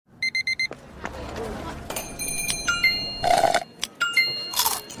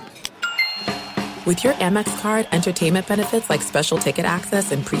With your Amex card, entertainment benefits like special ticket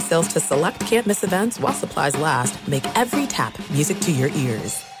access and pre-sales to select can't-miss events while supplies last make every tap music to your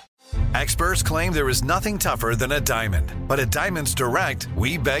ears. Experts claim there is nothing tougher than a diamond. But at Diamonds Direct,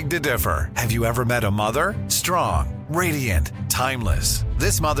 we beg to differ. Have you ever met a mother? Strong, radiant, timeless.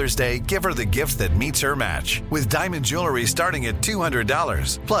 This Mother's Day, give her the gift that meets her match. With diamond jewelry starting at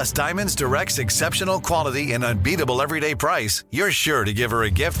 $200. Plus, Diamonds Direct's exceptional quality and unbeatable everyday price, you're sure to give her a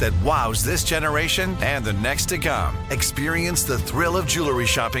gift that wows this generation and the next to come. Experience the thrill of jewelry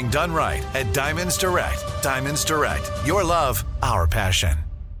shopping done right at Diamonds Direct. Diamonds Direct. Your love, our passion.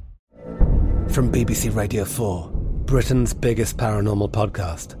 From BBC Radio 4, Britain's biggest paranormal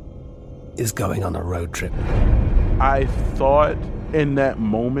podcast is going on a road trip. I thought in that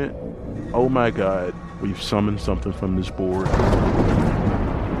moment, oh my God, we've summoned something from this board.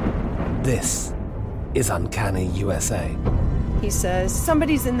 This is Uncanny USA. He says,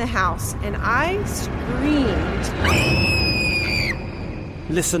 somebody's in the house, and I screamed.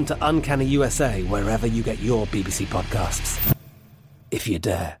 Listen to Uncanny USA wherever you get your BBC podcasts, if you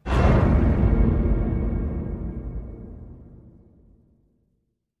dare.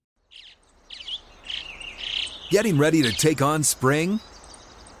 Getting ready to take on spring?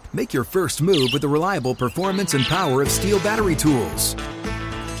 Make your first move with the reliable performance and power of Steel battery tools.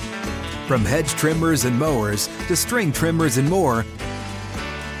 From hedge trimmers and mowers to string trimmers and more,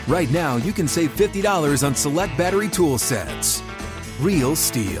 right now you can save $50 on select battery tool sets. Real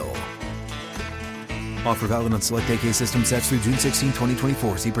Steel. Offer valid on select AK system sets through June 16,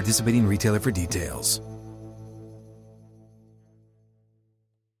 2024. See participating retailer for details.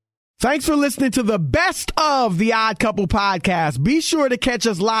 Thanks for listening to the best of the Odd Couple podcast. Be sure to catch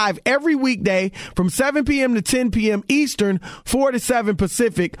us live every weekday from 7 p.m. to 10 p.m. Eastern, 4 to 7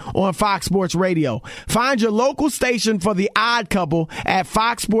 Pacific on Fox Sports Radio. Find your local station for the Odd Couple at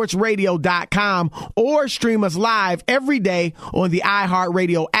foxsportsradio.com or stream us live every day on the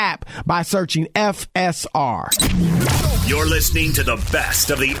iHeartRadio app by searching FSR. You're listening to the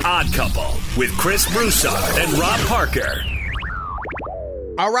best of the Odd Couple with Chris Broussard and Rob Parker.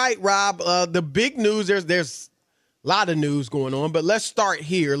 All right, Rob, the big news, there's a lot of news going on, but let's start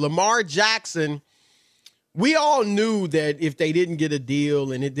here. Lamar Jackson, we all knew that if they didn't get a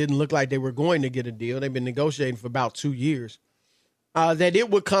deal, and it didn't look like they were going to get a deal, they've been negotiating for about 2 years, that it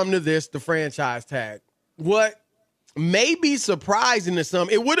would come to this, the franchise tag. What may be surprising to some,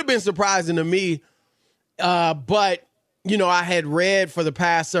 it would have been surprising to me, but, you know, I had read for the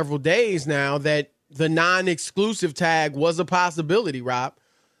past several days now that the non-exclusive tag was a possibility, Rob.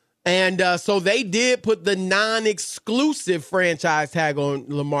 And so they did put the non-exclusive franchise tag on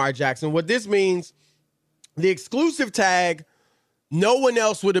Lamar Jackson. What this means, the exclusive tag, no one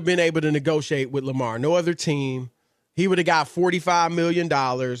else would have been able to negotiate with Lamar. No other team. He would have got $45 million,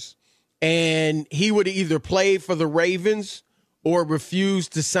 and he would have either played for the Ravens or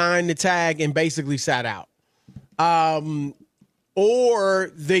refused to sign the tag and basically sat out.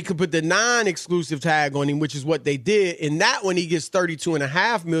 Or they could put the non-exclusive tag on him, which is what they did. In that one, he gets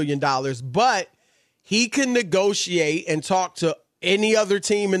 $32.5 million, but he can negotiate and talk to any other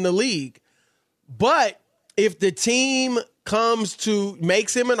team in the league. But if the team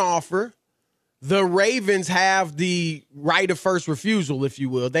makes him an offer, the Ravens have the right of first refusal, if you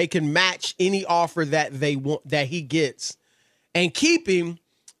will. They can match any offer that they want, that he gets, and keep him.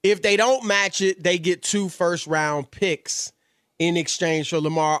 If they don't match it, they get 2 first-round picks in exchange for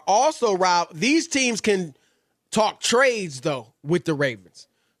Lamar. Also, Rob, these teams can talk trades, though, with the Ravens.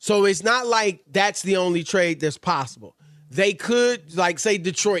 So it's not like that's the only trade that's possible. They could, like, say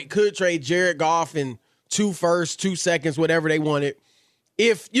Detroit could trade Jared Goff and 2 firsts, 2 seconds, whatever they wanted,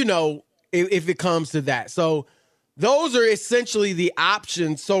 if it comes to that. So those are essentially the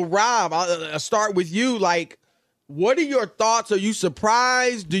options. So, Rob, I'll start with you. Like, what are your thoughts? Are you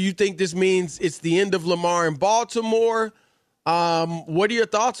surprised? Do you think this means it's the end of Lamar in Baltimore? What are your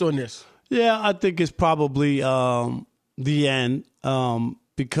thoughts on this? Yeah, I think it's probably the end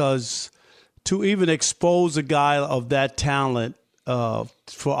because to even expose a guy of that talent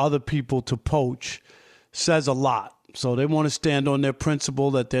for other people to poach says a lot. So they want to stand on their principle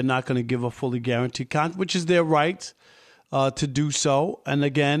that they're not going to give a fully guaranteed contract, which is their right to do so. And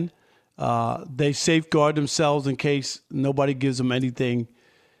again, they safeguard themselves in case nobody gives them anything,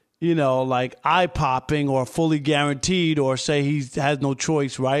 like eye-popping or fully guaranteed, or say he has no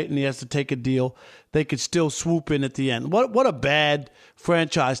choice, right, and he has to take a deal. They could still swoop in at the end. What a bad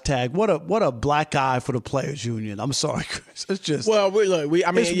franchise tag. What a black eye for the players' union. I'm sorry, Chris. It's just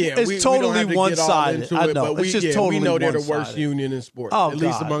it's totally one-sided. I know. It's just totally we know they're one-sided. the worst union in sports, at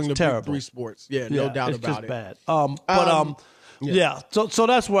least among the terrible. big 3 sports. Yeah, no doubt it's about just it. Bad. So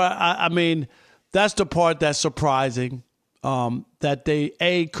that's where I mean. that's the part that's surprising, that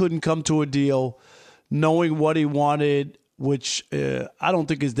they, couldn't come to a deal knowing what he wanted, which I don't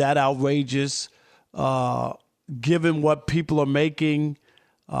think is that outrageous, given what people are making.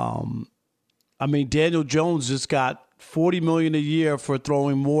 I mean, Daniel Jones just got $40 million a year for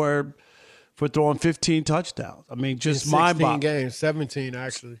throwing 15 touchdowns. I mean, just mind-boggling. 16 games, 17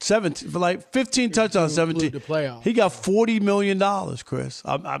 actually. 17, for like 15 touchdowns, 17. The playoffs. He got $40 million, Chris.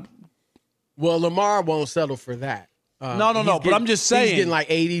 Well, Lamar won't settle for that. No. But I'm just saying, he's getting like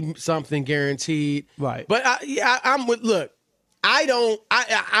 80-something guaranteed. Right. But I'm with. Look,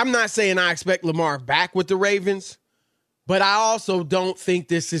 I'm not saying I expect Lamar back with the Ravens, but I also don't think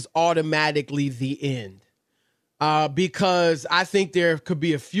this is automatically the end. Because I think there could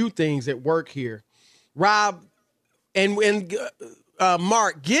be a few things at work here. Rob and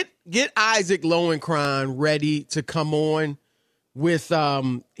Mark, get Isaac Lowenkron ready to come on with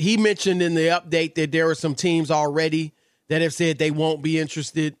he mentioned in the update that there are some teams already that have said they won't be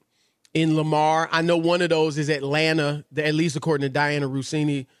interested in Lamar. I know one of those is Atlanta, at least according to Diana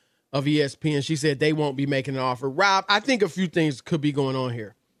Rossini of ESPN. She said they won't be making an offer. Rob, I think a few things could be going on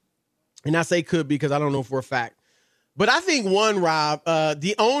here. And I say could because I don't know for a fact. But I think one, Rob,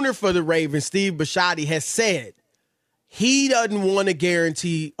 the owner for the Ravens, Steve Bisciotti, has said he doesn't want to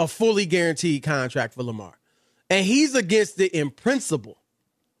guarantee a fully guaranteed contract for Lamar. And he's against it in principle,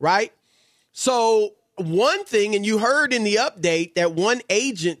 right? So one thing, and you heard in the update that one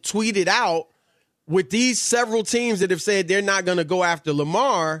agent tweeted out with these several teams that have said they're not going to go after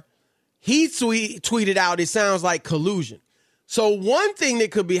Lamar, he tweeted out, it sounds like collusion. So one thing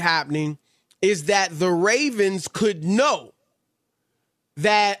that could be happening is that the Ravens could know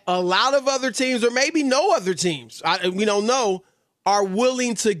that a lot of other teams, or maybe no other teams, we don't know, are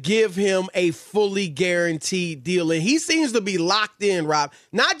willing to give him a fully guaranteed deal. And he seems to be locked in, Rob,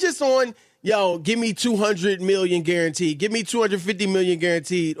 not just on, give me $200 million guaranteed, give me $250 million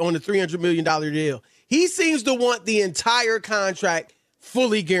guaranteed on a $300 million deal. He seems to want the entire contract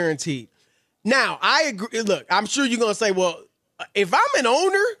fully guaranteed. Now, I agree. Look, I'm sure you're going to say, well, if I'm an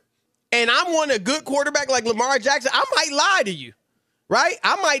owner and I want a good quarterback like Lamar Jackson, I might lie to you, right?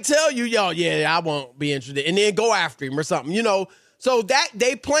 I might tell you, I won't be interested, and then go after him or something, So that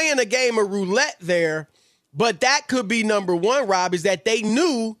they playing a game of roulette there, but that could be number one, Rob, is that they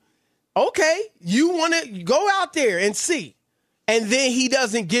knew, okay, you want to go out there and see. And then he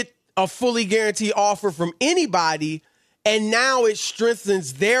doesn't get a fully guaranteed offer from anybody, and now it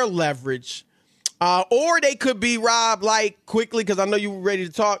strengthens their leverage. Or they could be, Rob, like quickly, because I know you were ready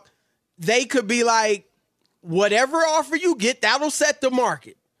to talk, they could be like, whatever offer you get, that'll set the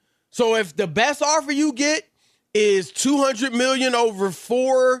market. So if the best offer you get is $200 million over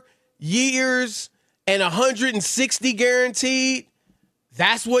 4 years and 160 guaranteed,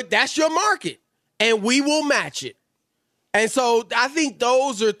 that's your market, and we will match it. And so I think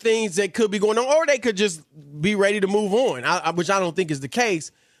those are things that could be going on, or they could just be ready to move on, which I don't think is the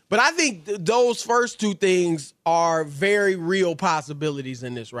case. But I think those first two things are very real possibilities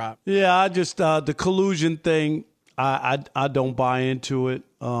in this, Rob. Yeah, I just the collusion thing, I don't buy into it.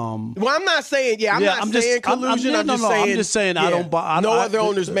 Well, I'm not saying, I'm not saying collusion. I'm just saying I don't buy. Other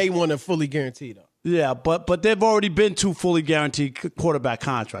owners may want to fully guarantee though. Yeah, but they've already been 2 fully guaranteed quarterback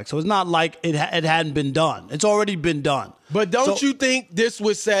contracts, so it's not like it hadn't been done. It's already been done. But don't you think this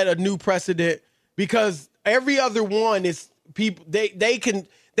would set a new precedent? Because every other one is people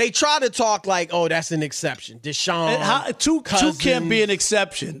they try to talk like, oh, that's an exception. Deshaun, two can't be an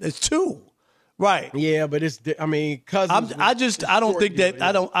exception. It's 2. Right. Yeah, but Cousins. I don't think that.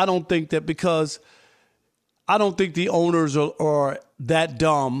 Yeah. I don't think that, because I don't think the owners are that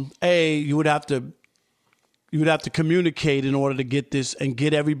dumb. You would have to communicate in order to get this and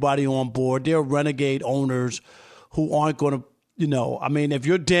get everybody on board. They're renegade owners who aren't going to. If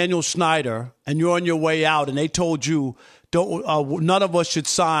you're Daniel Snyder and you're on your way out, and they told you none of us should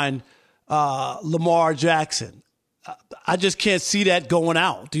sign Lamar Jackson. I just can't see that going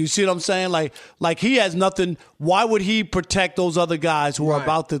out. Do you see what I'm saying? Like he has nothing. Why would he protect those other guys who are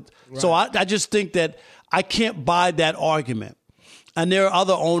about to? Right. So I just think that I can't buy that argument. And there are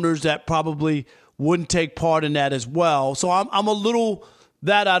other owners that probably wouldn't take part in that as well. So I'm a little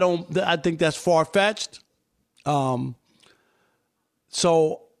that I think that's far fetched.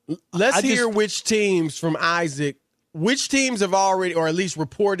 So let's hear which teams from Isaac. Which teams have already, or at least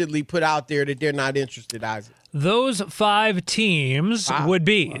reportedly, put out there that they're not interested, Isaac? Those 5 teams would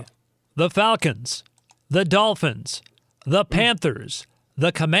be the Falcons, the Dolphins, the Panthers,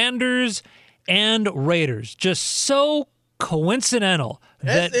 the Commanders, and Raiders. Just so coincidental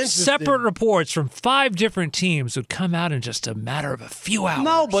that separate reports from 5 different teams would come out in just a matter of a few hours.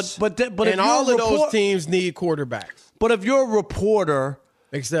 No, but and all of those teams need quarterbacks. But if you're a reporter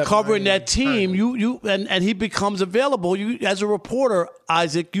covering that team, and he becomes available, you as a reporter,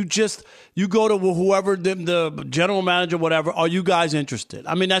 Isaac, you go to whoever the general manager, whatever. Are you guys interested?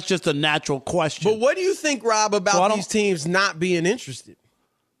 I mean, that's just a natural question. But what do you think, Rob, about these teams not being interested?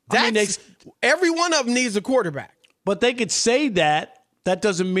 Every one of them needs a quarterback. But they could say that. That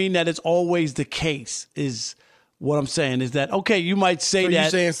doesn't mean that it's always the case, is what I'm saying. Is that, okay, you might say that. You're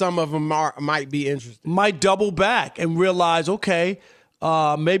saying some of them might be interested. Might double back and realize, okay,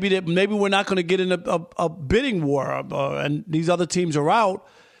 maybe we're not going to get in a bidding war and these other teams are out.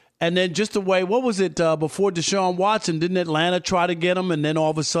 And then just the way, what was it, before Deshaun Watson, didn't Atlanta try to get him? And then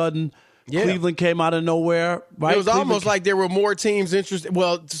all of a sudden Cleveland came out of nowhere, right? It was almost like there were more teams interested.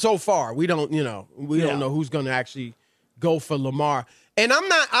 Well, so far, we don't know who's going to actually go for Lamar. And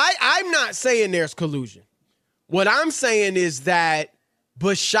I'm not saying there's collusion. What I'm saying is that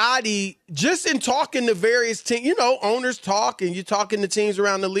Bisciotti, just in talking to various teams, owners talk and you're talking to teams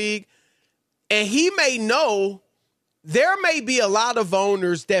around the league, and he may know there may be a lot of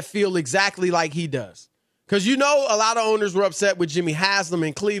owners that feel exactly like he does. Because a lot of owners were upset with Jimmy Haslam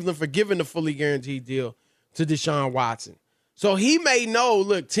in Cleveland for giving the fully guaranteed deal to Deshaun Watson. So he may know,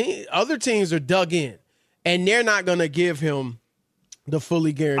 look, other teams are dug in, and they're not going to give him the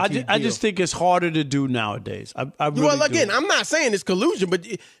fully guaranteed deal. I just think it's harder to do nowadays. I really again, do. I'm not saying it's collusion, but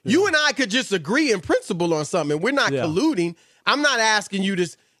you and I could just agree in principle on something. We're not colluding. I'm not asking you to.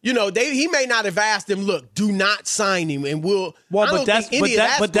 He may not have asked him, look, do not sign him, and but that's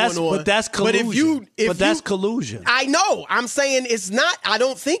collusion. But that's collusion. I know. I'm saying it's not. I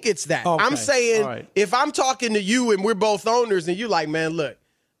don't think it's that. Okay. I'm saying if I'm talking to you and we're both owners, and you're like, man, look,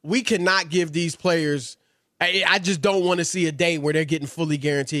 we cannot give these players. I just don't want to see a day where they're getting fully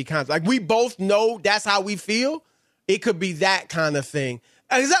guaranteed contracts. Like, we both know that's how we feel. It could be that kind of thing.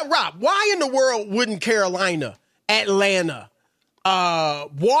 Is that Rob? Why in the world wouldn't Carolina, Atlanta,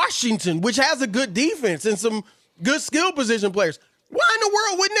 Washington, which has a good defense and some good skill position players, why in the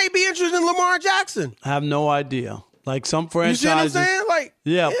world wouldn't they be interested in Lamar Jackson? I have no idea. Like some franchises. You see what I'm saying? Like,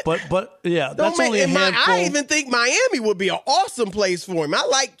 that's only a handful. I even think Miami would be an awesome place for him. I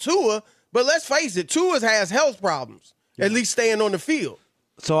like Tua. But let's face it, Tua has health problems, at least staying on the field.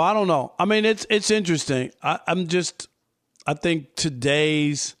 So I don't know. I mean, it's interesting. I think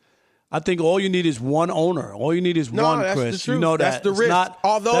all you need is one owner. All you need is one, that's Chris. The truth. You know that's that. the risk.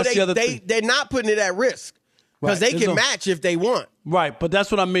 Although they're not putting it at risk because they can match if they want. Right, but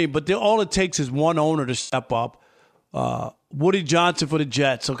that's what I mean. But all it takes is one owner to step up. Woody Johnson for the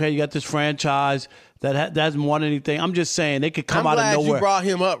Jets. Okay, you got this franchise that hasn't won anything. I'm just saying they could come out of nowhere. I'm glad you brought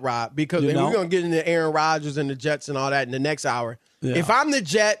him up, Rob, because we're going to get into Aaron Rodgers and the Jets and all that in the next hour. Yeah. If I'm the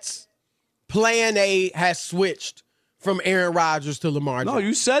Jets, plan A has switched from Aaron Rodgers to Lamar Jackson. No,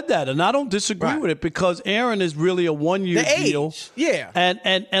 you said that, and I don't disagree with it because Aaron is really a one-year deal. Yeah.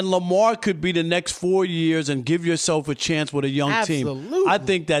 And Lamar could be the next 4 years and give yourself a chance with a young team. Absolutely. I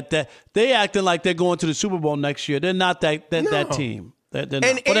think that they acting like they're going to the Super Bowl next year. They're not that team. But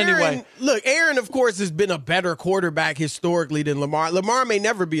anyway, look, Aaron, of course, has been a better quarterback historically than Lamar. Lamar may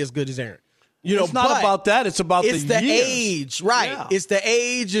never be as good as Aaron. It's not about that. It's about the age, right? Yeah. It's the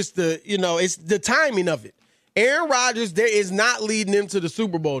age. It's it's the timing of it. Aaron Rodgers is not leading them to the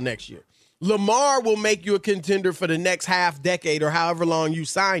Super Bowl next year. Lamar will make you a contender for the next half decade or however long you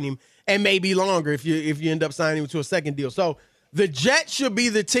sign him, and maybe longer if you end up signing him to a second deal. So the Jets should be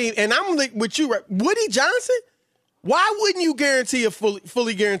the team. And I'm with you, Woody Johnson. Why wouldn't you guarantee a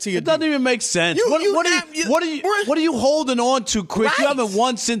fully guarantee? It doesn't even make sense. What are you holding on to, Chris? Right. You haven't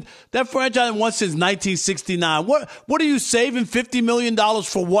won since that franchise hasn't won since 1969. What are you saving $50 million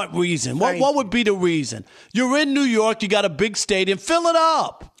for? What reason? What would be the reason? You're in New York. You got a big stadium. Fill it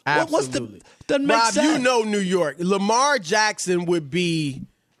up. Absolutely. Doesn't make sense. Rob, you know New York. Lamar Jackson would be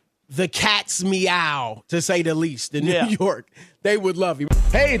the cat's meow, to say the least, in New York. They would love you.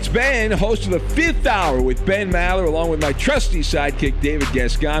 Hey, it's Ben, host of the Fifth Hour with Ben Maller, along with my trusty sidekick, David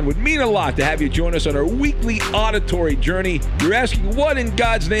Gascon. Would mean a lot to have you join us on our weekly auditory journey. You're asking, what in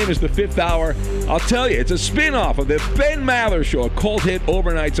God's name is the Fifth Hour? I'll tell you, it's a spin-off of the Ben Maller Show, a cult hit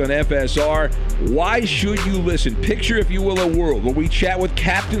overnights on FSR. Why should you listen? Picture, if you will, a world where we chat with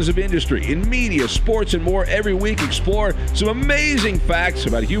captains of industry in media, sports, and more every week. Explore some amazing facts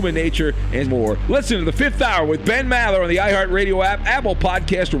about human nature and more. Listen to the Fifth Hour with Ben Maller on the iHeartRadio app, Apple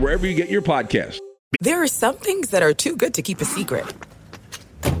Podcast, or wherever you get your podcasts. There are some things that are too good to keep a secret.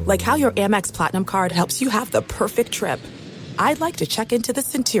 Like how your Amex Platinum card helps you have the perfect trip. I'd like to check into the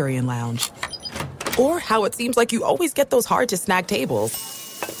Centurion Lounge. Or how it seems like you always get those hard-to-snag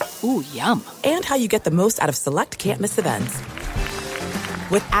tables. Ooh, yum. And how you get the most out of select can't-miss events.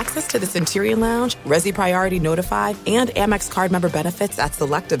 With access to the Centurion Lounge, Resi Priority Notified, and Amex card member benefits at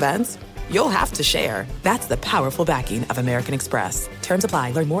select events, you'll have to share. That's the powerful backing of American Express. Terms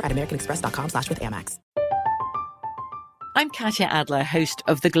apply. Learn more at americanexpress.com/withAmex. I'm Katya Adler, host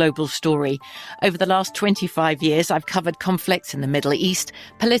of The Global Story. Over the last 25 years, I've covered conflicts in the Middle East,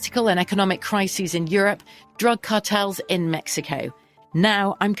 political and economic crises in Europe, drug cartels in Mexico.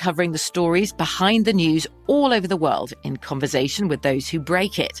 Now I'm covering the stories behind the news all over the world in conversation with those who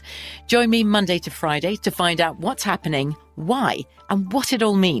break it. Join me Monday to Friday to find out what's happening, why, and what it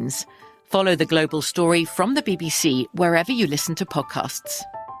all means. Follow The Global Story from the BBC wherever you listen to podcasts.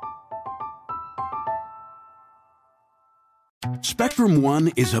 Spectrum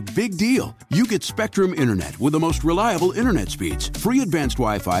One is a big deal. You get Spectrum Internet with the most reliable internet speeds, free advanced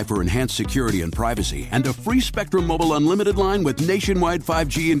Wi-Fi for enhanced security and privacy, and a free Spectrum Mobile Unlimited line with nationwide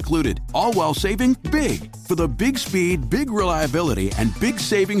 5G included, all while saving big. For the big speed, big reliability, and big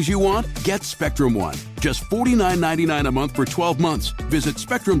savings you want, get Spectrum One. Just $49.99 a month for 12 months. Visit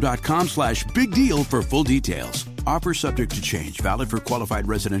spectrum.com/big deal for full details. Offer subject to change. Valid for qualified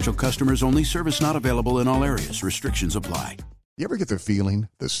residential customers only. Service not available in all areas. Restrictions apply. You ever get the feeling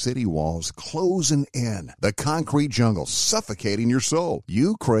the city walls closing in, the concrete jungle suffocating your soul?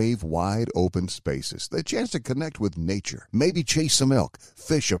 You crave wide open spaces, the chance to connect with nature, maybe chase some elk,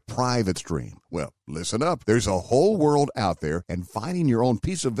 fish a private stream. Well, listen up. There's a whole world out there, and finding your own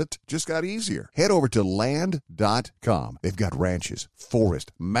piece of it just got easier. Head over to land.com. They've got ranches,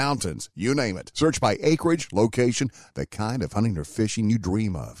 forest, mountains, you name it. Search by acreage, location, the kind of hunting or fishing you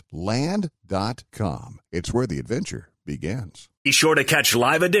dream of. Land.com. It's where the adventure begins. Be sure to catch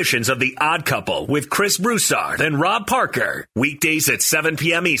live editions of The Odd Couple with Chris Broussard and Rob Parker. Weekdays at 7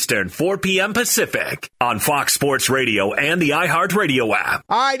 p.m. Eastern, 4 p.m. Pacific on Fox Sports Radio and the iHeartRadio app.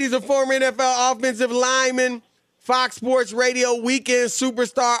 All right, he's a former NFL offensive lineman, Fox Sports Radio weekend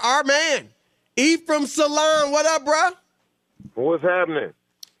superstar, our man, Ephraim Salaam. What up, bro? What's happening?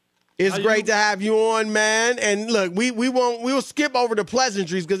 It's great to have you on, man. And look, we'll skip over the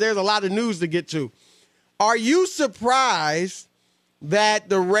pleasantries because there's a lot of news to get to. Are you surprised that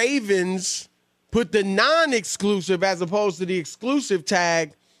the Ravens put the non-exclusive as opposed to the exclusive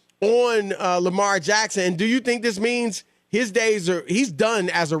tag on Lamar Jackson? And do you think this means he's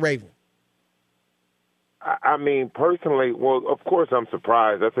done as a Raven? I mean, personally, well, of course I'm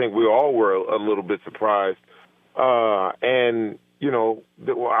surprised. I think we all were a little bit surprised. And, you know,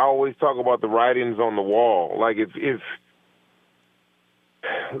 I always talk about the writings on the wall. Like, if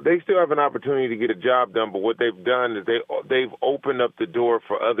they still have an opportunity to get a job done, but what they've done is they've opened up the door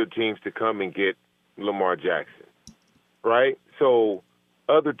for other teams to come and get Lamar Jackson, right? So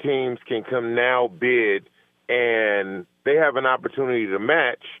other teams can come now bid, and they have an opportunity to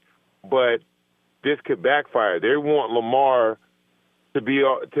match, but this could backfire. They want Lamar to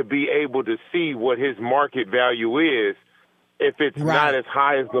be able to see what his market value is. If it's not as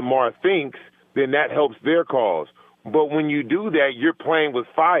high as Lamar thinks, then that helps their cause. But when you do that, you're playing with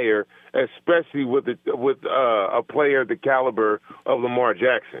fire, especially with a player the caliber of Lamar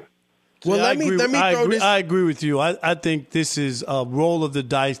Jackson. Well, let me throw this. I agree with you. I think this is a roll of the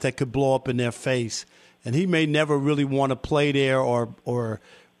dice that could blow up in their face, and he may never really want to play there or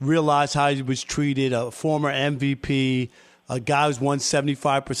realize how he was treated. A former MVP, a guy who's won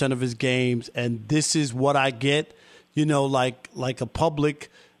 75% of his games, and this is what I get. You know, like a publicly,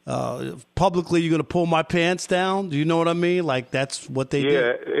 you're going to pull my pants down. Do you know what I mean? Like, that's what they did.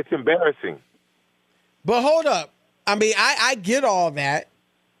 Yeah, it's embarrassing. But hold up. I mean, I get all that.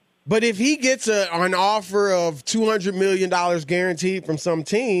 But if he gets an offer of $200 million guaranteed from some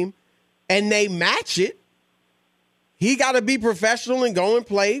team and they match it, he got to be professional and go and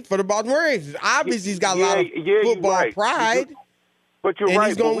play for the Baltimore Ravens. Obviously, he's got a lot of football pride. But you're and right.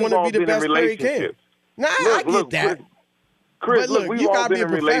 He's going to want to be the best player he can. Nah, I get that. Chris, but look, we've you all gotta been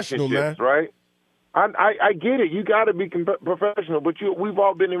be in professional, relationships, man. right? I get it. You got to be professional, but we've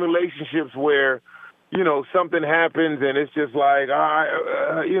all been in relationships where, you know, something happens and it's just like,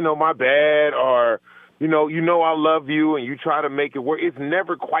 my bad, or, you know, I love you, and you try to make it work. It's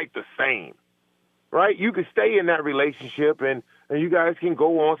never quite the same, right? You can stay in that relationship and you guys can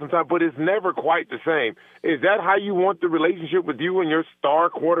go on sometime, but it's never quite the same. Is that how you want the relationship with you and your star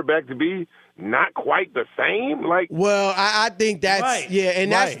quarterback to be? Not quite the same? Well, I think that's,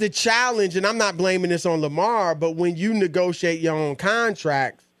 that's the challenge, and I'm not blaming this on Lamar, but when you negotiate your own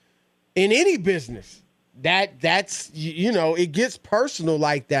contracts in any business, that's it gets personal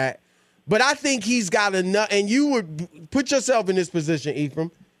like that. But I think he's got enough, and you would put yourself in this position,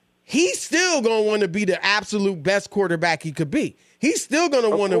 Ephraim. he's still going to want to be the absolute best quarterback he could be. He's still going to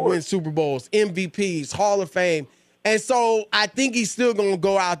want to win Super Bowls, MVPs, Hall of Fame. And so I think he's still going to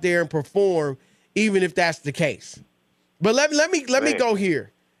go out there and perform, even if that's the case. But let me go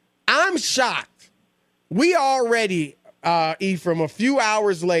here. I'm shocked. We already, Ephraim, a few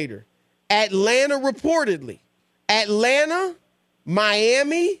hours later, Atlanta reportedly,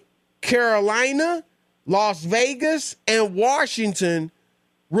 Miami, Carolina, Las Vegas, and Washington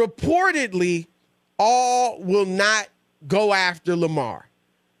reportedly all will not go after Lamar.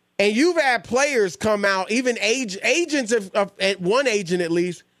 And you've had players come out, even agents, one agent at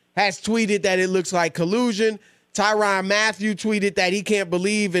least, has tweeted that it looks like collusion. Tyrann Mathieu tweeted that he can't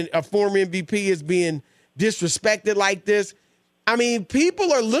believe a former MVP is being disrespected like this. I mean,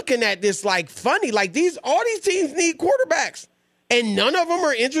 people are looking at this like funny. Like all these teams need quarterbacks, and none of them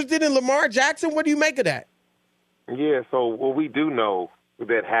are interested in Lamar Jackson. What do you make of that? Yeah, so what we do know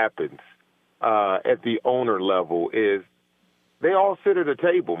that happens at the owner level is they all sit at a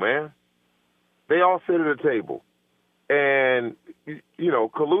table, man. They all sit at a table. And,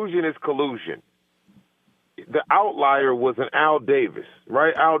 collusion is collusion. The outlier was an Al Davis,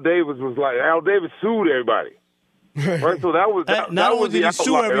 right? Al Davis sued everybody. Right? So that was not only did he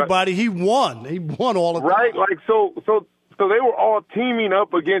sue everybody, he won. He won all of them. Right? Like so they were all teaming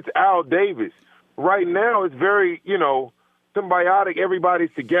up against Al Davis. Right now it's very, symbiotic.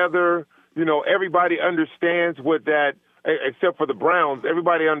 Everybody's together. Everybody understands what that, except for the Browns,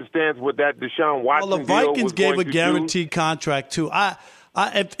 everybody understands what that Deshaun Watson deal was going to do. Well, the Vikings gave a guaranteed contract too.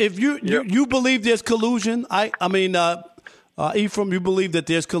 If you believe there's collusion, Ephraim, you believe that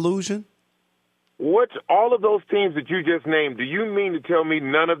there's collusion? All of those teams that you just named, do you mean to tell me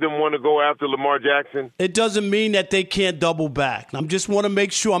none of them want to go after Lamar Jackson? It doesn't mean that they can't double back. I just want to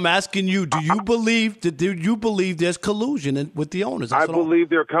make sure I'm asking you, do you believe there's collusion with the owners? I believe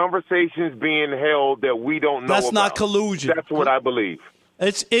there are conversations being held that we don't know about. That's not collusion. That's what I believe.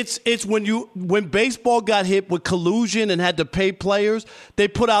 It's when baseball got hit with collusion and had to pay players, they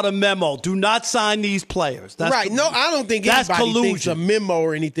put out a memo. Do not sign these players. That's right. No, I don't think anybody thinks a memo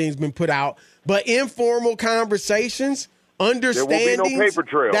or anything's been put out. But informal conversations, understanding there will be no paper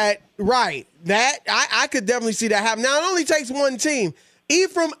trail. That I could definitely see that happen. Now it only takes one team.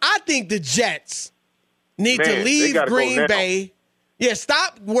 Ephraim, I think the Jets need to leave Green Bay. Yeah,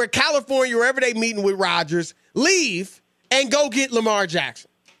 stop where California, wherever they meeting with Rodgers, leave and go get Lamar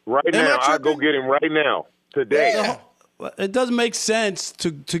Jackson. Right now, I'll go get him right now, today. Yeah. It doesn't make sense to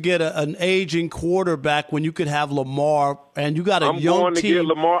get an aging quarterback when you could have Lamar and you got a young team. I'm going to get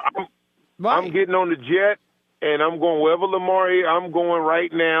Lamar. I'm getting on the jet, and I'm going wherever Lamar is. I'm going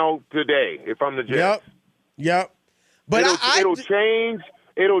right now today if I'm the Jets. Yep. But it'll change.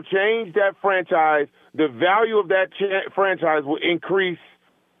 It'll change that franchise. The value of that franchise will increase.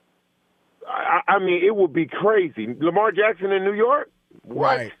 I mean, it would be crazy. Lamar Jackson in New York?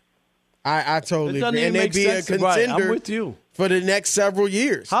 What? Right. I totally agree. And they'd be a contender I'm with you. For the next several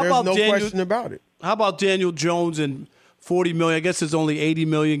years. There's no question about it. How about Daniel Jones and $40 million? I guess there's only $80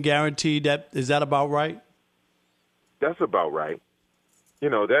 million guaranteed. Is that about right? That's about right.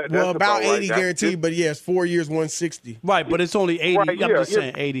 That's about 80 right. guaranteed, but yes, 4 years, 160. Right, but it's only 80. Right, I'm just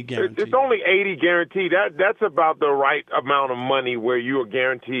saying 80 guaranteed. It's only 80 guaranteed. That's about the right amount of money where you are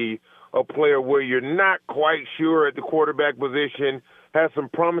guaranteed a player where you're not quite sure at the quarterback position, has some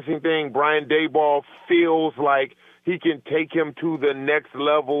promising thing. Brian Daboll feels like he can take him to the next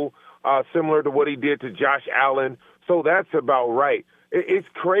level, similar to what he did to Josh Allen. So that's about right. It's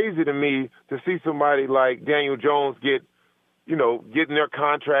crazy to me to see somebody like Daniel Jones getting their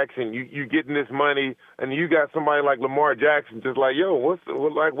contracts and you getting this money, and you got somebody like Lamar Jackson just like, yo,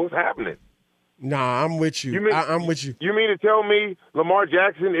 what's happening? Nah, I'm with you. I'm with you. You mean to tell me Lamar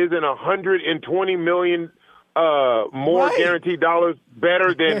Jackson isn't $120 million more guaranteed dollars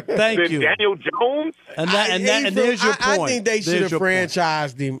better than Daniel Jones? And there's your point. I think they should have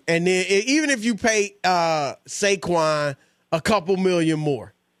franchised him. And then even if you pay Saquon a couple million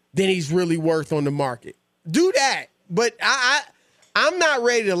more than he's really worth on the market, do that. But I'm not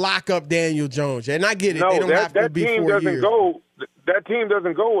ready to lock up Daniel Jones. And I get it. No, they don't have to be 4 years. That team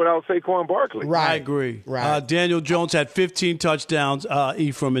doesn't go without Saquon Barkley. Right. I agree. Right. Daniel Jones had 15 touchdowns,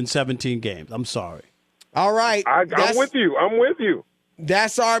 Ephraim, in 17 games. I'm sorry. All right. I'm with you.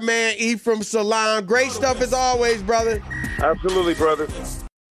 That's our man, Ephraim Salaam. Great stuff as always, brother. Absolutely, brother.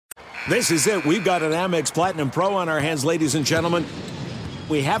 This is it. We've got an Amex Platinum Pro on our hands, ladies and gentlemen.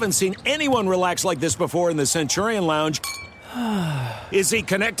 We haven't seen anyone relax like this before in the Centurion Lounge. Is he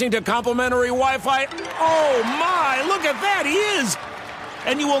connecting to complimentary Wi-Fi? Oh, my. Look at that. He is.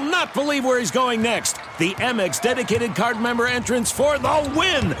 And you will not believe where he's going next. The Amex dedicated card member entrance for the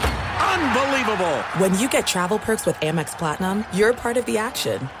win. Unbelievable. When you get travel perks with Amex Platinum, you're part of the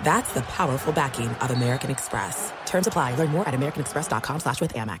action. That's the powerful backing of American Express. Terms apply. Learn more at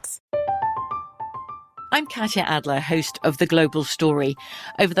americanexpress.com/withAmex. I'm Katya Adler, host of The Global Story.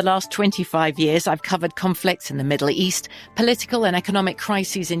 Over the last 25 years, I've covered conflicts in the Middle East, political and economic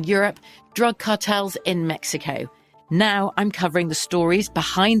crises in Europe, drug cartels in Mexico. Now I'm covering the stories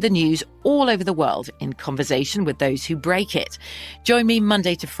behind the news all over the world in conversation with those who break it. Join me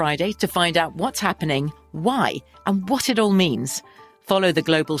Monday to Friday to find out what's happening, why, and what it all means. Follow The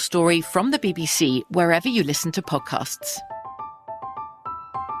Global Story from the BBC wherever you listen to podcasts.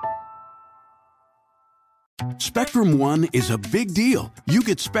 Spectrum One is a big deal. You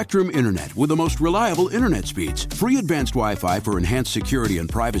get Spectrum Internet with the most reliable internet speeds, free advanced Wi-Fi for enhanced security and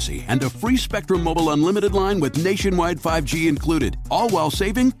privacy, and a free Spectrum Mobile Unlimited line with nationwide 5G included, all while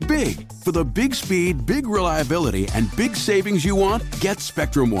saving big. For the big speed, big reliability, and big savings you want, get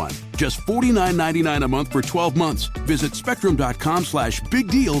Spectrum One. Just $49.99 a month for 12 months. Visit spectrum.com/big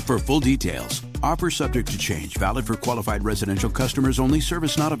deal for full details. Offer subject to change. Valid for qualified residential customers only.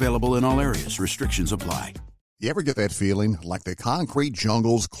 Service not available in all areas. Restrictions apply. You ever get that feeling like the concrete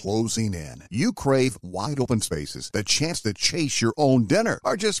jungle's closing in? You crave wide open spaces, the chance to chase your own dinner,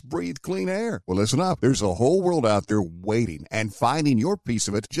 or just breathe clean air. Well, listen up. There's a whole world out there waiting, and finding your piece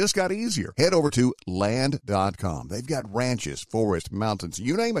of it just got easier. Head over to Land.com. They've got ranches, forests, mountains,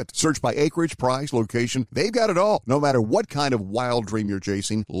 you name it. Search by acreage, price, location. They've got it all. No matter what kind of wild dream you're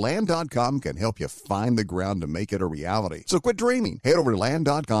chasing, Land.com can help you find the ground to make it a reality. So quit dreaming. Head over to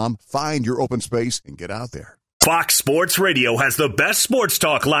Land.com, find your open space, and get out there. Fox Sports Radio has the best sports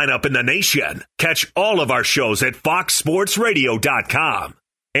talk lineup in the nation. Catch all of our shows at foxsportsradio.com.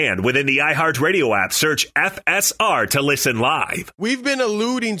 And within the iHeartRadio app, search FSR to listen live. We've been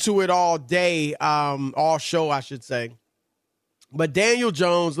alluding to it all day, all show, I should say. But Daniel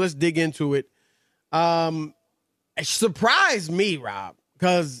Jones, let's dig into it. It surprised me, Rob,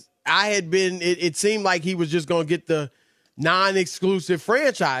 because I had been, it seemed like he was just going to get the non-exclusive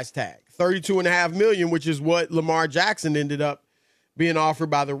franchise tag. $32.5 million, which is what Lamar Jackson ended up being offered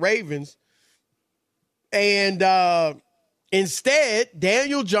by the Ravens. And instead,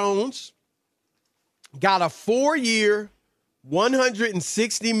 Daniel Jones got a 4-year,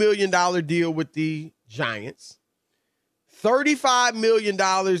 $160 million deal with the Giants. $35 million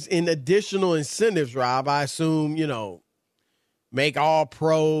in additional incentives, Rob. I assume, make all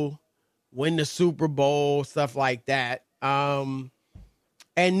pro, win the Super Bowl, stuff like that.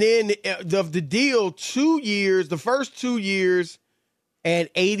 And then the deal, 2 years, the first 2 years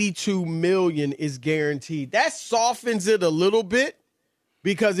at $82 million is guaranteed. That softens it a little bit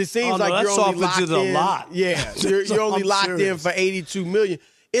because it seems like you're only locked in. A lot. Yeah, you're only locked in for $82 million.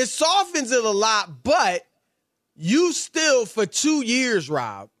 It softens it a lot, but you still, for 2 years,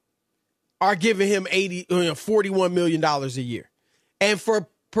 Rob, are giving him $41 million a year. And for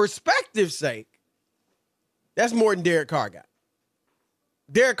perspective's sake, that's more than Derek Carr got.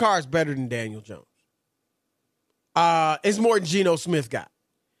 Derek Carr is better than Daniel Jones. It's more than Geno Smith got.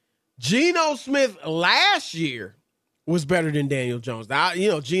 Geno Smith last year was better than Daniel Jones. Now,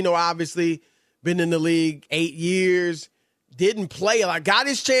 Geno obviously been in the league 8 years, didn't play a lot, got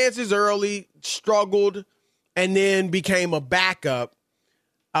his chances early, struggled, and then became a backup.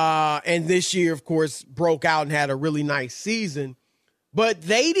 And this year, of course, broke out and had a really nice season. But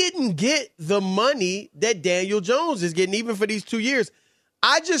they didn't get the money that Daniel Jones is getting, even for these 2 years.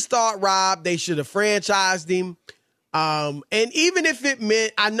 I just thought, Rob, they should have franchised him. And even if it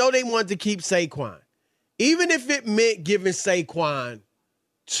meant, I know they wanted to keep Saquon. Even if it meant giving Saquon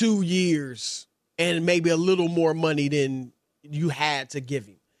 2 years and maybe a little more money than you had to give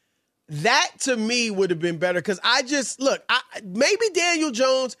him. That, to me, would have been better because maybe Daniel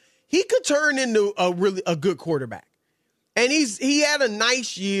Jones, he could turn into a good quarterback. And he had a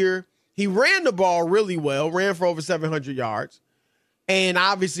nice year. He ran the ball really well, ran for over 700 yards. And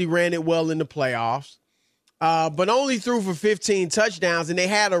obviously ran it well in the playoffs, but only threw for 15 touchdowns, and they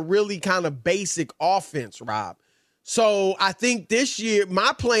had a really kind of basic offense, Rob. So I think this year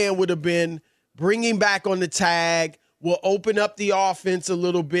my plan would have been bring him back on the tag. We'll open up the offense a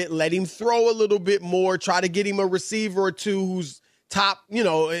little bit, let him throw a little bit more, try to get him a receiver or two who's top,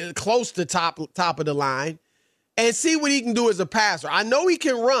 close to top of the line, and see what he can do as a passer. I know he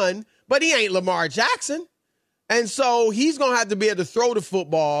can run, but he ain't Lamar Jackson. And so he's going to have to be able to throw the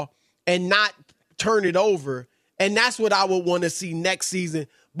football and not turn it over. And that's what I would want to see next season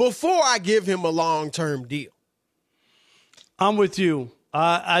before I give him a long-term deal. I'm with you.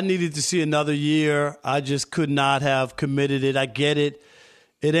 I needed to see another year. I just could not have committed it. I get it.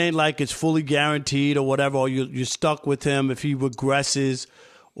 it ain't like it's fully guaranteed or whatever, or you're stuck with him if he regresses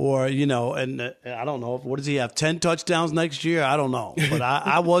or, and I don't know. What does he have, 10 touchdowns next year? I don't know. But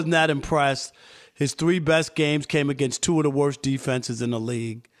I wasn't that impressed. His 3 best games came against 2 of the worst defenses in the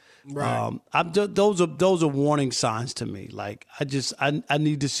league. Right. Those are warning signs to me. Like, I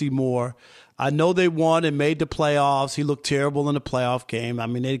need to see more. I know they won and made the playoffs. He looked terrible in the playoff game. I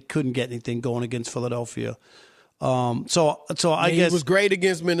mean, they couldn't get anything going against Philadelphia. So I guess he was great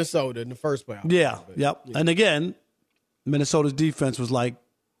against Minnesota in the first playoff. Yeah, yep. And again, Minnesota's defense was like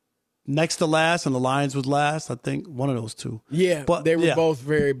next to last, and the Lions was last. I think one of those two. Yeah, but they were both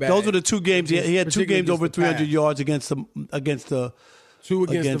very bad. Those were the 2 games. He had 2 games over 300 yards against the 2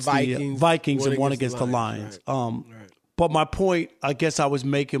 against the Vikings and 1 against the Lions. Right. But my point, I guess I was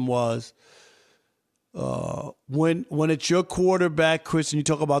making was, when it's your quarterback, Chris, and you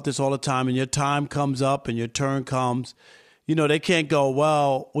talk about this all the time, and your time comes up and your turn comes, they can't go,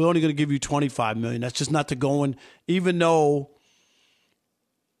 well, we're only going to give you $25 million. That's just not the going. Even though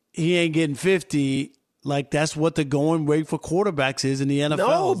he ain't getting 50, like that's what the going rate for quarterbacks is in the NFL.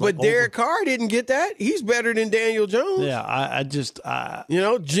 No, but Derek Carr didn't get that. He's better than Daniel Jones. Yeah,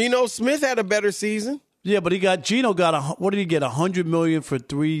 Geno Smith had a better season. Yeah, but Geno got what did he get? $100 million for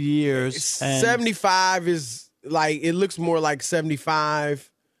 3 years. And 75 is like, it looks more like 75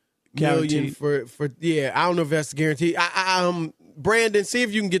 guaranteed. million for I don't know if that's guaranteed. Brandon, see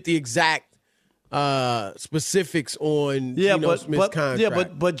if you can get the exact specifics on Geno Smith's contract. Yeah,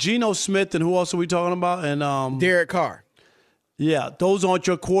 but Geno Smith, and who else are we talking about? And Derek Carr. Yeah, those aren't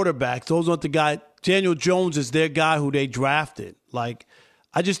your quarterbacks. Those aren't the guy. Daniel Jones is their guy who they drafted. Like,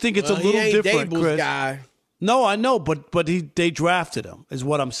 I just think it's a little different, Dable's Chris. Guy. No, I know, but they drafted him, is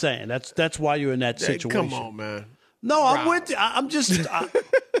what I'm saying. That's why you're in that situation. Come on, man. No, I'm with you. I'm just.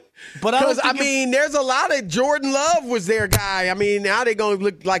 But there's a lot of Jordan Love was their guy. I mean, now they're going to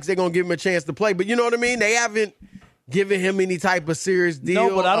look like they're going to give him a chance to play. But you know what I mean? They haven't given him any type of serious deal.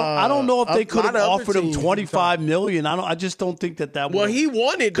 No, but I don't know if they could have offered him $25 million. I just don't think that. Well, he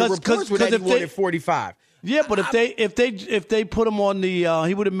wanted the reports were that he wanted 45. Yeah, but if they put him on the,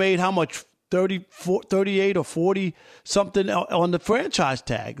 he would have made how much? 38 or 40 something on the franchise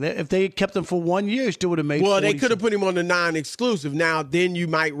tag. If they had kept him for 1 year, he still would have made. Well, they could have put him on the non-exclusive. Now, then you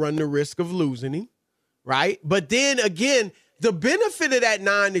might run the risk of losing him, right? But then again, the benefit of that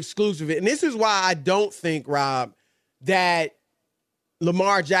non-exclusive, and this is why I don't think, Rob, that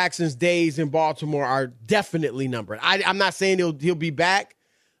Lamar Jackson's days in Baltimore are definitely numbered. I'm not saying he'll be back,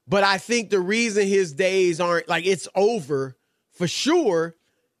 but I think the reason his days aren't like it's over for sure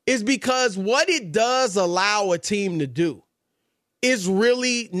is because what it does allow a team to do is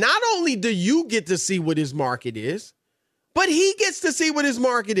really not only do you get to see what his market is, but he gets to see what his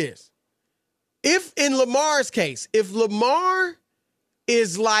market is. If in Lamar's case, if Lamar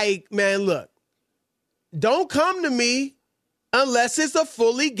is like, man, look, don't come to me unless it's a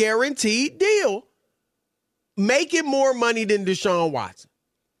fully guaranteed deal, making more money than Deshaun Watson.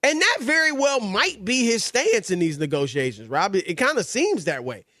 And that very well might be his stance in these negotiations, Rob. It kind of seems that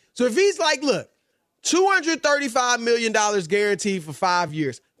way. So if he's like, look, $235 million guaranteed for 5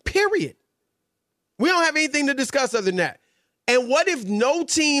 years, period. We don't have anything to discuss other than that. And what if no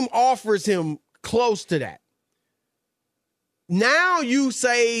team offers him close to that? Now you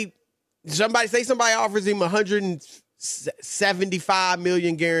say somebody offers him $175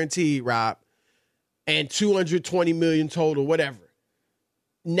 million guaranteed, Rob, and $220 million total, whatever.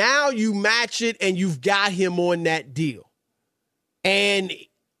 Now you match it and you've got him on that deal. And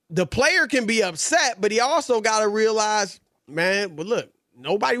the player can be upset, but he also got to realize, man, but look,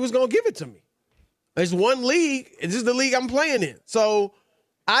 nobody was going to give it to me. It's one league. This is the league I'm playing in. So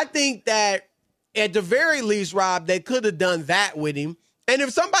I think that at the very least, Rob, they could have done that with him. And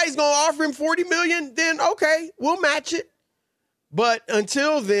if somebody's going to offer him $40 million, then okay, we'll match it. But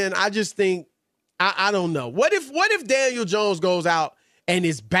until then, I just think, I don't know. What if Daniel Jones goes out and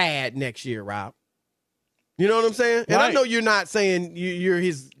is bad next year, Rob? You know what I'm saying? And I know you're not saying you're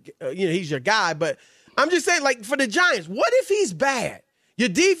his, he's your guy, but I'm just saying, like, for the Giants, what if he's bad? Your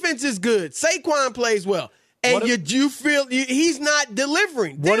defense is good. Saquon plays well. And you feel he's not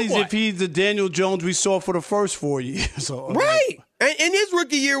delivering. What if he's the Daniel Jones we saw for the first 4 years? Right. And his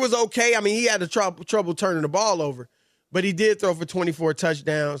rookie year was okay. I mean, he had trouble turning the ball over, but he did throw for 24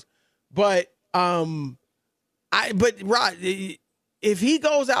 touchdowns. But Rod, if he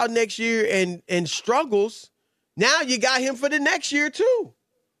goes out next year and struggles, now you got him for the next year too.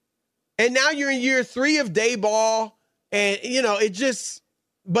 And now you're in year 3 of Daboll, and it just.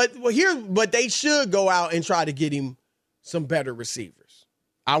 But they should go out and try to get him some better receivers.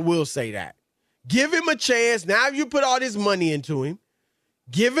 I will say that. Give him a chance. Now you put all this money into him.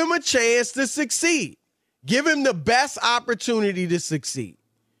 Give him a chance to succeed. Give him the best opportunity to succeed.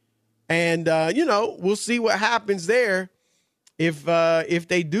 And, we'll see what happens there if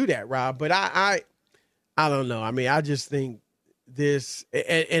they do that, Rob. But I don't know. I mean, I just think this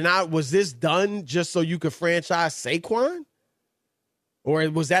was this done just so you could franchise Saquon? Or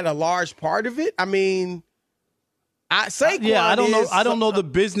was that a large part of it? I mean, Saquon I don't know. I don't know the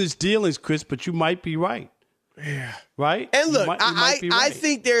business dealings, Chris, but you might be right. Yeah. Right? And look, you might be right. I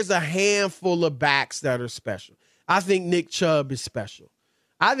think there's a handful of backs that are special. I think Nick Chubb is special.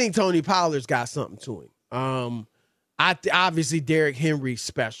 I think Tony Pollard's got something to him. Obviously Derrick Henry's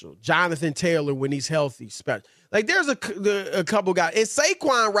special. Jonathan Taylor, when he's healthy, special. Like, there's a couple guys. And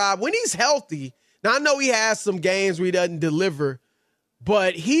Saquon, Rob, when he's healthy, now I know he has some games where he doesn't deliver,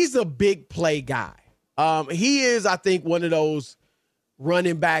 but he's a big play guy. He is, I think, one of those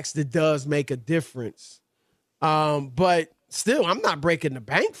running backs that does make a difference. But still, I'm not breaking the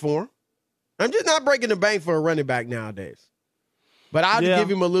bank for him. I'm just not breaking the bank for a running back nowadays. But I'd give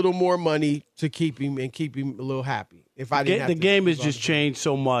him a little more money to keep him a little happy. If I didn't have the game has just changed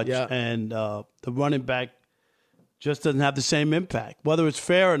so much, and the running back just doesn't have the same impact. Whether it's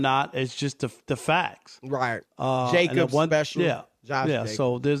fair or not, it's just the facts. Right. Jacobs special. Yeah. Josh Jacobs.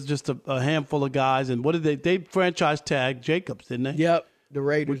 So there's just a handful of guys. And what did they franchise tag Jacobs, didn't they? Yep. The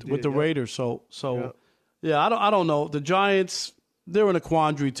Raiders with the Raiders. So I don't know. The Giants, they're in a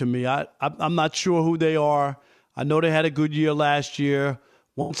quandary to me. I'm not sure who they are. I know they had a good year last year.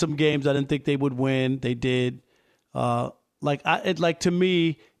 Won some games I didn't think they would win. They did. To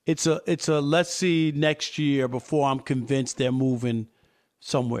me, it's a let's see next year before I'm convinced they're moving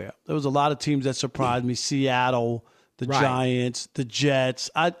somewhere. There was a lot of teams that surprised me. Seattle, the Giants, the Jets.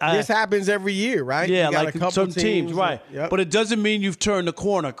 This happens every year, right? Yeah, you got like a couple some teams, right. Yep. But it doesn't mean you've turned the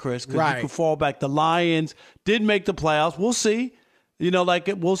corner, Chris, because you can fall back. The Lions did make the playoffs. We'll see.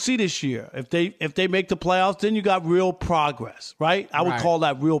 We'll see this year. If they make the playoffs, then you got real progress, right? I would call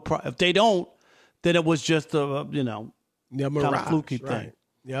that real progress. If they don't, then it was just a, kind of fluky thing.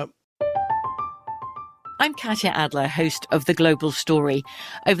 Yep. I'm Katya Adler, host of The Global Story.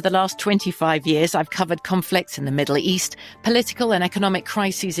 Over the last 25 years, I've covered conflicts in the Middle East, political and economic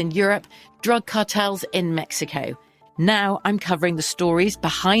crises in Europe, drug cartels in Mexico. Now I'm covering the stories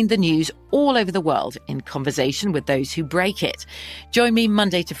behind the news all over the world in conversation with those who break it. Join me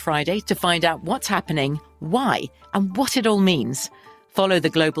Monday to Friday to find out what's happening, why, and what it all means. Follow The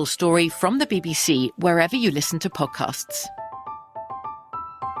Global Story from the BBC wherever you listen to podcasts.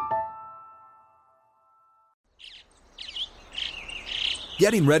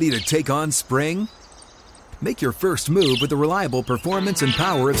 Getting ready to take on spring? Make your first move with the reliable performance and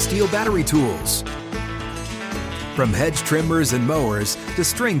power of Steel battery tools. From hedge trimmers and mowers to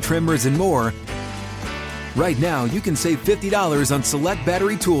string trimmers and more, right now you can save $50 on select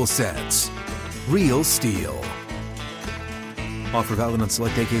battery tool sets. Real Steel. Offer valid on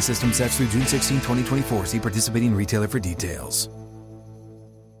select AK system sets through June 16, 2024. See participating retailer for details.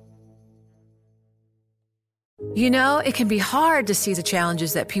 You know, it can be hard to see the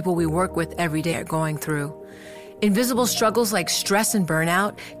challenges that people we work with every day are going through. Invisible struggles like stress and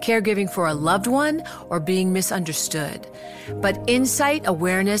burnout, caregiving for a loved one, or being misunderstood. But insight,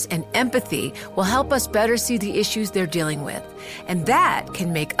 awareness, and empathy will help us better see the issues they're dealing with. And that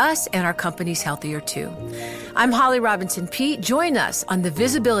can make us and our companies healthier too. I'm Holly Robinson Peete. Join us on The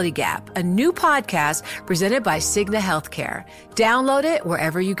Visibility Gap, a new podcast presented by Cigna Healthcare. Download it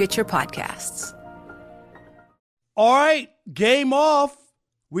wherever you get your podcasts. All right, game off.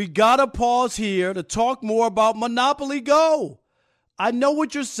 We got to pause here to talk more about Monopoly Go. I know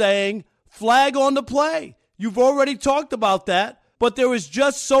what you're saying. Flag on the play. You've already talked about that, but there is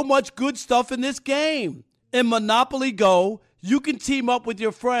just so much good stuff in this game. In Monopoly Go, you can team up with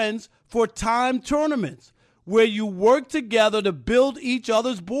your friends for timed tournaments where you work together to build each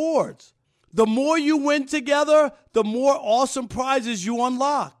other's boards. The more you win together, the more awesome prizes you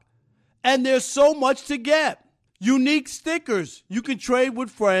unlock. And there's so much to get. Unique stickers you can trade with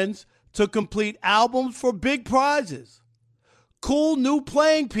friends to complete albums for big prizes. Cool new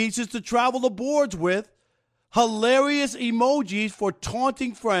playing pieces to travel the boards with. Hilarious emojis for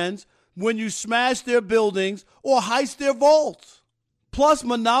taunting friends when you smash their buildings or heist their vaults. Plus,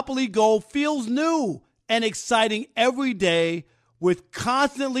 Monopoly Go feels new and exciting every day with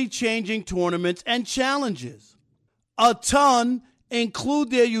constantly changing tournaments and challenges. A ton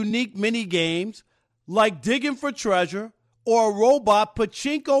include their unique mini games like digging for treasure or a robot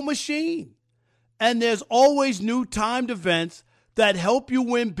pachinko machine. And there's always new timed events that help you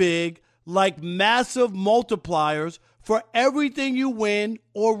win big, like massive multipliers for everything you win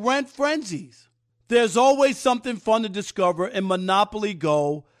or rent frenzies. There's always something fun to discover in Monopoly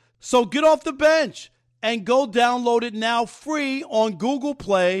Go. So get off the bench and go download it now free on Google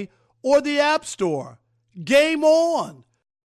Play or the App Store. Game on!